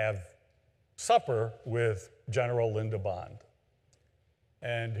have supper with General Linda Bond.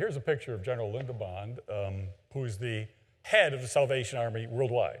 And here's a picture of General Linda Bond, who's the head of the Salvation Army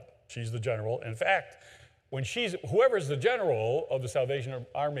worldwide. She's the general. In fact, whoever's the general of the Salvation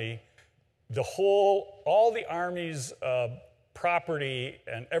Army, all the Army's property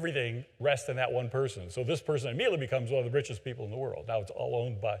and everything rests in that one person. So this person immediately becomes one of the richest people in the world. Now it's all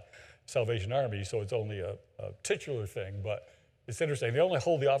owned by Salvation Army, so it's only a titular thing, but it's interesting. They only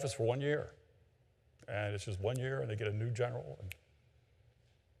hold the office for 1 year. And it's just 1 year, and they get a new general.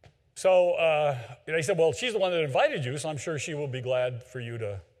 So they said, well, she's the one that invited you, so I'm sure she will be glad for you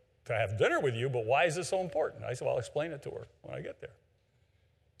to have dinner with you, but why is this so important? I said, well, I'll explain it to her when I get there.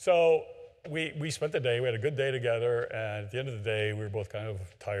 So we spent the day, we had a good day together, and at the end of the day, we were both kind of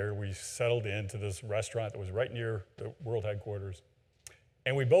tired. We settled into this restaurant that was right near the world headquarters,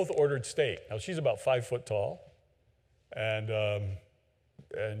 and we both ordered steak. Now, she's about 5 foot tall, and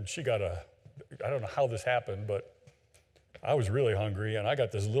she got I don't know how this happened, but I was really hungry, and I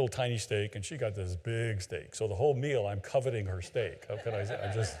got this little tiny steak, and she got this big steak. So the whole meal, I'm coveting her steak. How can I say?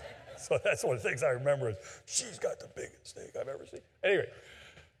 So that's one of the things I remember is, she's got the biggest steak I've ever seen. Anyway,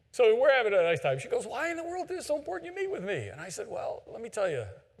 so we're having a nice time. She goes, why in the world is it so important you meet with me? And I said, well, let me tell you,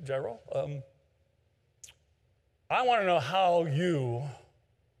 General, I want to know how you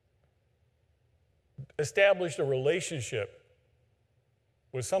established a relationship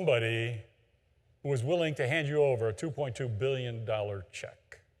with somebody who was willing to hand you over a $2.2 billion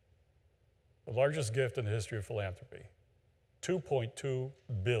check, the largest gift in the history of philanthropy. $2.2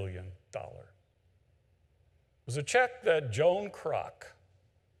 billion. It was a check that Joan Kroc,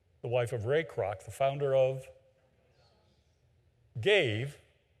 the wife of Ray Kroc, the founder of, gave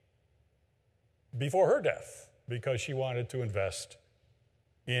before her death because she wanted to invest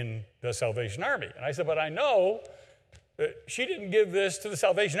in the Salvation Army. And I said, but I know that she didn't give this to the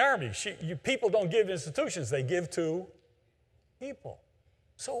Salvation Army. People don't give to institutions, they give to people.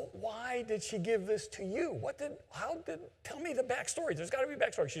 So why did she give this to you? Tell me the backstory. There's got to be a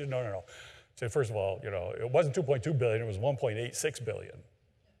backstory. She said, no. So first of all, it wasn't 2.2 billion, it was 1.86 billion.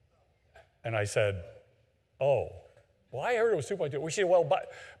 And I said, oh, well, I heard it was 2.2. We said, well,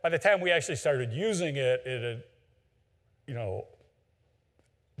 by the time we actually started using it, it had,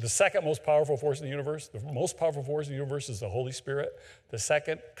 the second most powerful force in the universe, the most powerful force in the universe is the Holy Spirit. The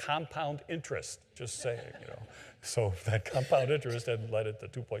second, compound interest, just saying, So that compound interest had led it to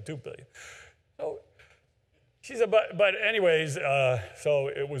 2.2 billion. So she said, but anyways, so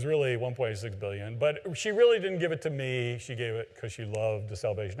it was really 1.6 billion, but she really didn't give it to me. She gave it because she loved the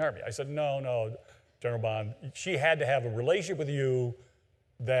Salvation Army. I said, no, General Bond, she had to have a relationship with you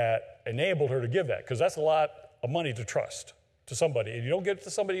that enabled her to give that, because that's a lot of money to trust to somebody. And you don't get it to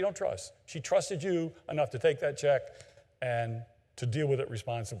somebody you don't trust. She trusted you enough to take that check and to deal with it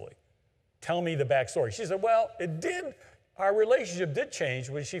responsibly. Tell me the backstory. She said, well, our relationship did change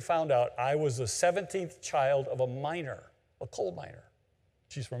when she found out I was the 17th child of a miner, a coal miner.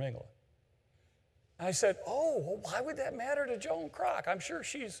 She's from England. I said, oh, well, why would that matter to Joan Kroc? I'm sure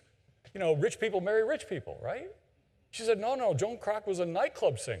she's, rich people marry rich people, right? She said, no, Joan Kroc was a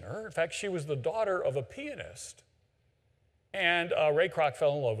nightclub singer. In fact, she was the daughter of a pianist. And Ray Kroc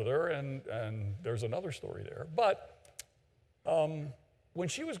fell in love with her, and there's another story there. But when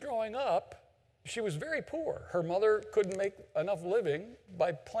she was growing up, she was very poor. Her mother couldn't make enough living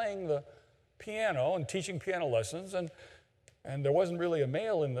by playing the piano and teaching piano lessons, and there wasn't really a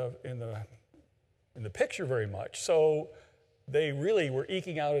male in the picture very much. So they really were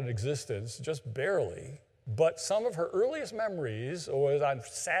eking out an existence, just barely. But some of her earliest memories was on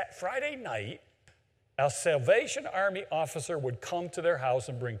Friday night, a Salvation Army officer would come to their house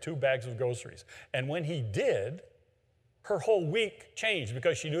and bring 2 bags of groceries. And when he did, her whole week changed,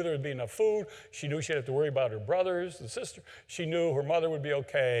 because she knew there would be enough food. She knew she'd have to worry about her brothers, the sister. She knew her mother would be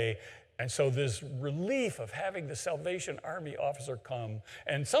okay. And so this relief of having the Salvation Army officer come,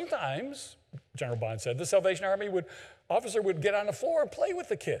 and sometimes, General Bond said, the Salvation Army officer would get on the floor and play with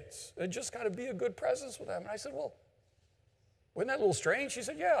the kids and just kind of be a good presence with them. And I said, well, wasn't that a little strange? She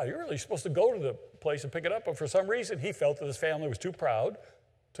said, yeah, you're really supposed to go to the place and pick it up. But for some reason, he felt that his family was too proud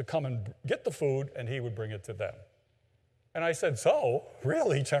to come and get the food, and he would bring it to them. And I said, so,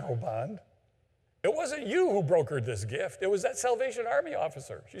 really, General Bond, it wasn't you who brokered this gift. It was that Salvation Army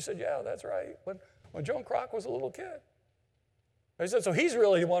officer. She said, yeah, that's right, when Joan Kroc was a little kid. I said, so he's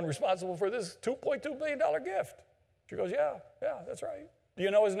really the one responsible for this $2.2 billion gift. She goes, yeah, that's right. Do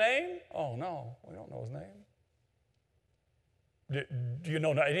you know his name? Oh, no, we don't know his name. Do you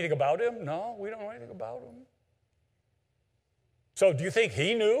know anything about him? No, we don't know anything about him. So do you think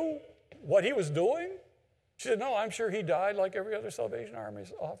he knew what he was doing? She said, no, I'm sure he died like every other Salvation Army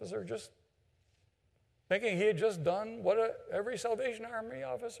officer, just thinking he had just done what every Salvation Army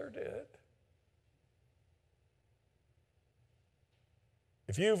officer did.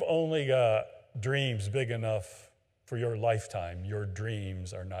 If you've only got dreams big enough for your lifetime, your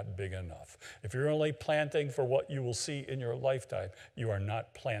dreams are not big enough. If you're only planting for what you will see in your lifetime, you are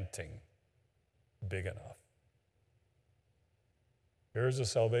not planting big enough. Here's a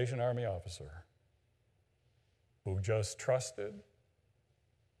Salvation Army officer who just trusted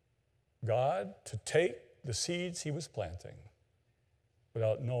God to take the seeds he was planting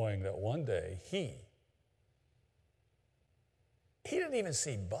without knowing that one day he didn't even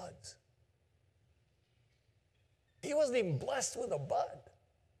see buds. He wasn't even blessed with a bud.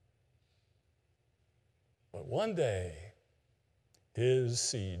 But one day, his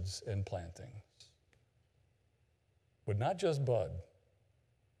seeds and plantings would not just bud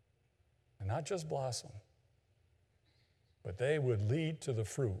and not just blossom, but they would lead to the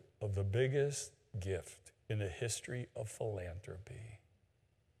fruit of the biggest gift in the history of philanthropy.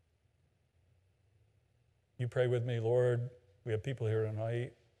 You pray with me, Lord. We have people here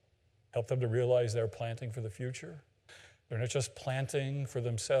tonight. Help them to realize they're planting for the future. They're not just planting for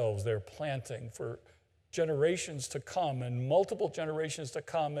themselves, they're planting for generations to come and multiple generations to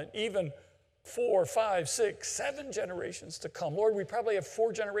come and even 4, 5, 6, 7 generations to come. Lord, we probably have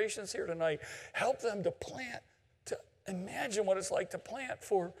 4 generations here tonight. Help them to plant, to imagine what it's like to plant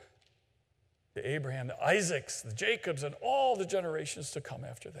for the Abraham, the Isaacs, the Jacobs, and all the generations to come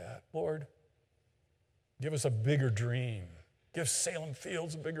after that. Lord, give us a bigger dream. Give Salem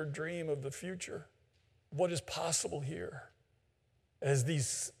Fields a bigger dream of the future, what is possible here as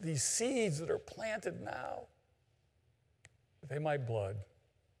these seeds that are planted now, they might bud,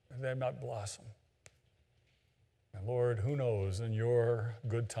 and they might blossom. And Lord, who knows, in your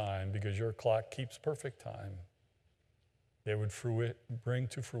good time, because your clock keeps perfect time, they would bring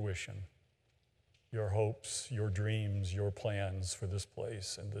to fruition your hopes, your dreams, your plans for this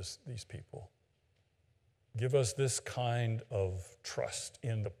place and these people. Give us this kind of trust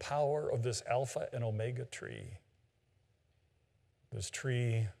in the power of this Alpha and Omega tree, this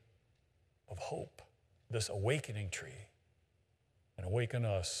tree of hope, this awakening tree, and awaken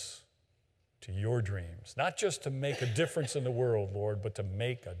us to your dreams, not just to make a difference in the world, Lord, but to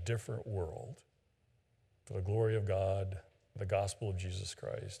make a different world for the glory of God, the gospel of Jesus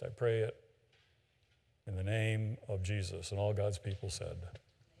Christ. I pray it in the name of Jesus, and all God's people said,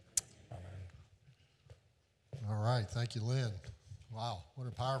 amen. All right. Thank you, Lynn. Wow. What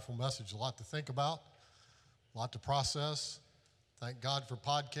a powerful message. A lot to think about, a lot to process. Thank God for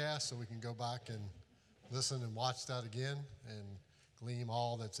podcasts so we can go back and listen and watch that again and glean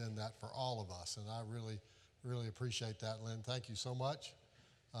all that's in that for all of us. And I really, really appreciate that, Lynn. Thank you so much.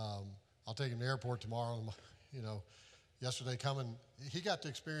 I'll take him to the airport tomorrow. You know, yesterday coming, he got to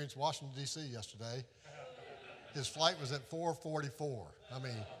experience Washington, D.C. yesterday. His flight was at 4:44. I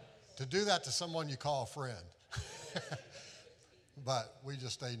mean, to do that to someone you call a friend. But we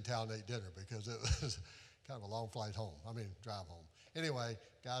just stayed in town and ate dinner because it was kind of a long flight home. Drive home. Anyway,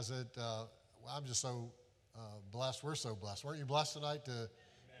 guys, I'm just so blessed. We're so blessed. Weren't you blessed tonight to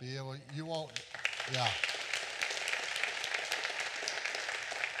be able, you won't, yeah.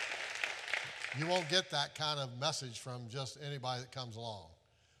 You won't get that kind of message from just anybody that comes along.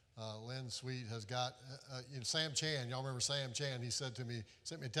 Lynn Sweet has got, Sam Chan, y'all remember Sam Chan? He said to me,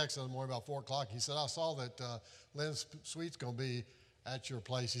 sent me a text the other morning about 4 o'clock. He said, I saw that Lynn Sweet's going to be at your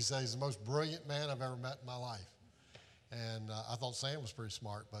place. He said he's the most brilliant man I've ever met in my life. And I thought Sam was pretty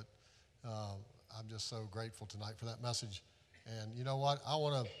smart, but I'm just so grateful tonight for that message. And you know what? I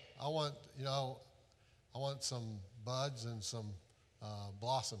want some buds and some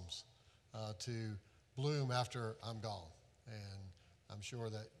blossoms to bloom after I'm gone. And I'm sure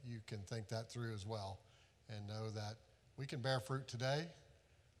that you can think that through as well and know that we can bear fruit today,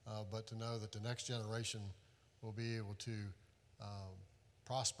 but to know that the next generation will be able to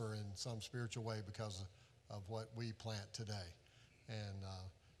prosper in some spiritual way because of what we plant today. And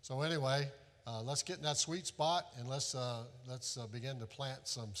so anyway, let's get in that sweet spot and let's begin to plant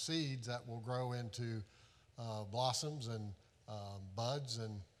some seeds that will grow into blossoms and buds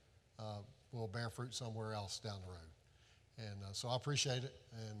and will bear fruit somewhere else down the road. And so I appreciate it,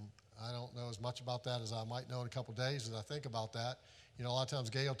 and I don't know as much about that as I might know in a couple of days as I think about that. You know, a lot of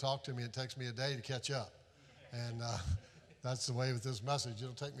times Gail will talk to me, it takes me a day to catch up. And that's the way with this message.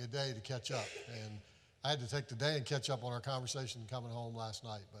 It'll take me a day to catch up. And I had to take the day and catch up on our conversation coming home last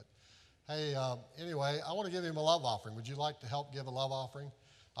night. But, hey, anyway, I want to give him a love offering. Would you like to help give a love offering?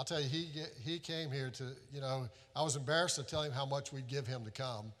 I'll tell you, he came here to, I was embarrassed to tell him how much we'd give him to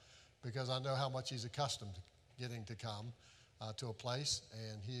come because I know how much he's accustomed to getting to come to a place,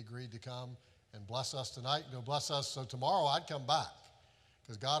 and he agreed to come and bless us tonight. He'll bless us so tomorrow I'd come back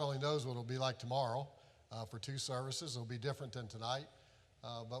because God only knows what it'll be like tomorrow for 2 services. It'll be different than tonight,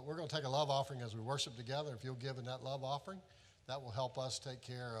 but we're going to take a love offering as we worship together. If you'll give in that love offering, that will help us take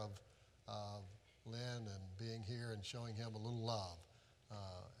care of Lynn and being here and showing him a little love.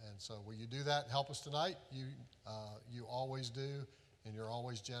 And so will you do that and help us tonight? You always do, and you're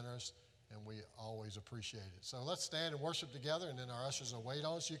always generous. And we always appreciate it. So let's stand and worship together, and then our ushers will wait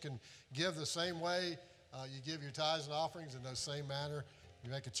on us. You can give the same way you give your tithes and offerings in the same manner. You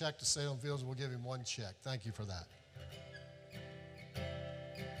make a check to Salem Fields, and we'll give him 1 check. Thank you for that.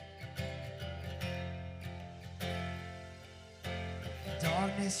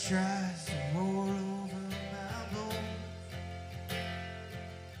 Darkness tries to roll over my bones.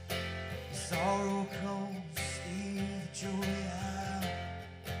 Sorrow comes, steal the joy out.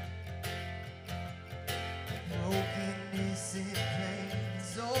 Brokenness and pain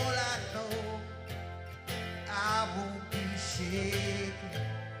is all I know. I won't be shaken.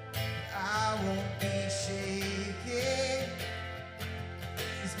 I won't be shaken.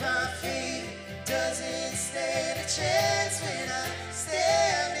 'Cause my faith doesn't stand a chance when I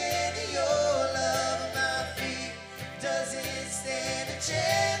stand in your love.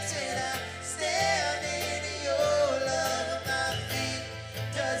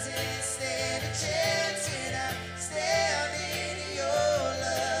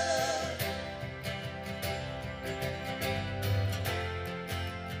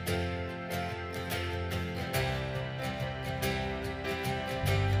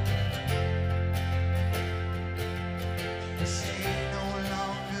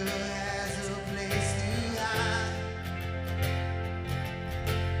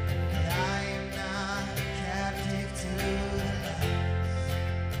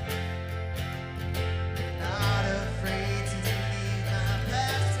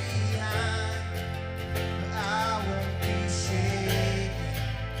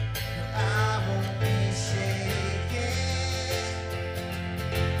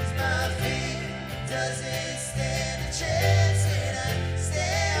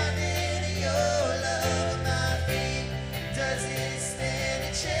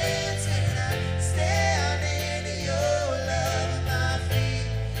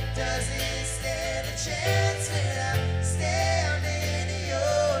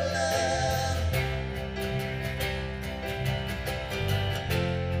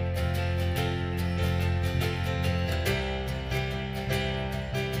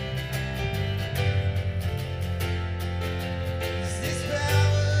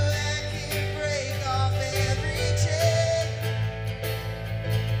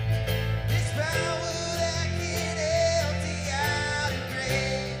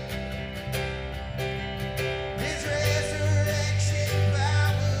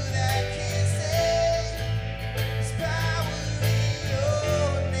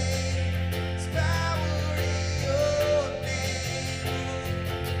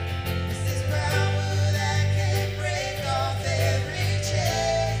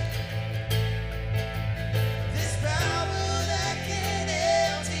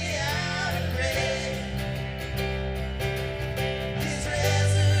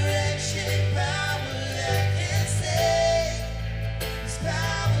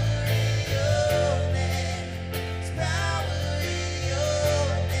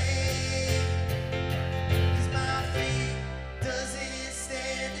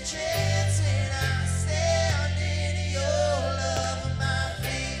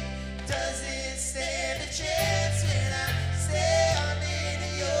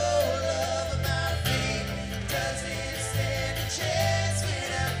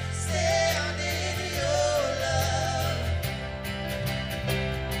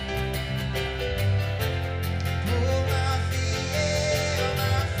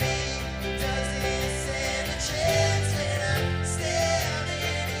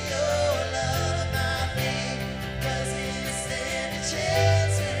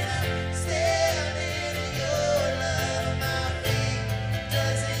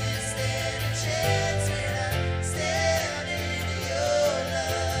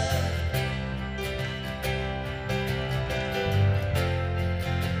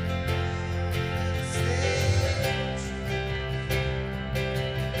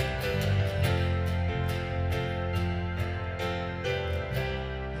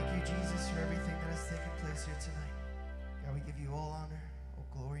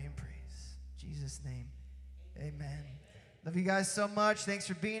 Amen. Love you guys so much. Thanks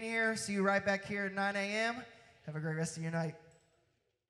for being here. See you right back here at 9 a.m. Have a great rest of your night.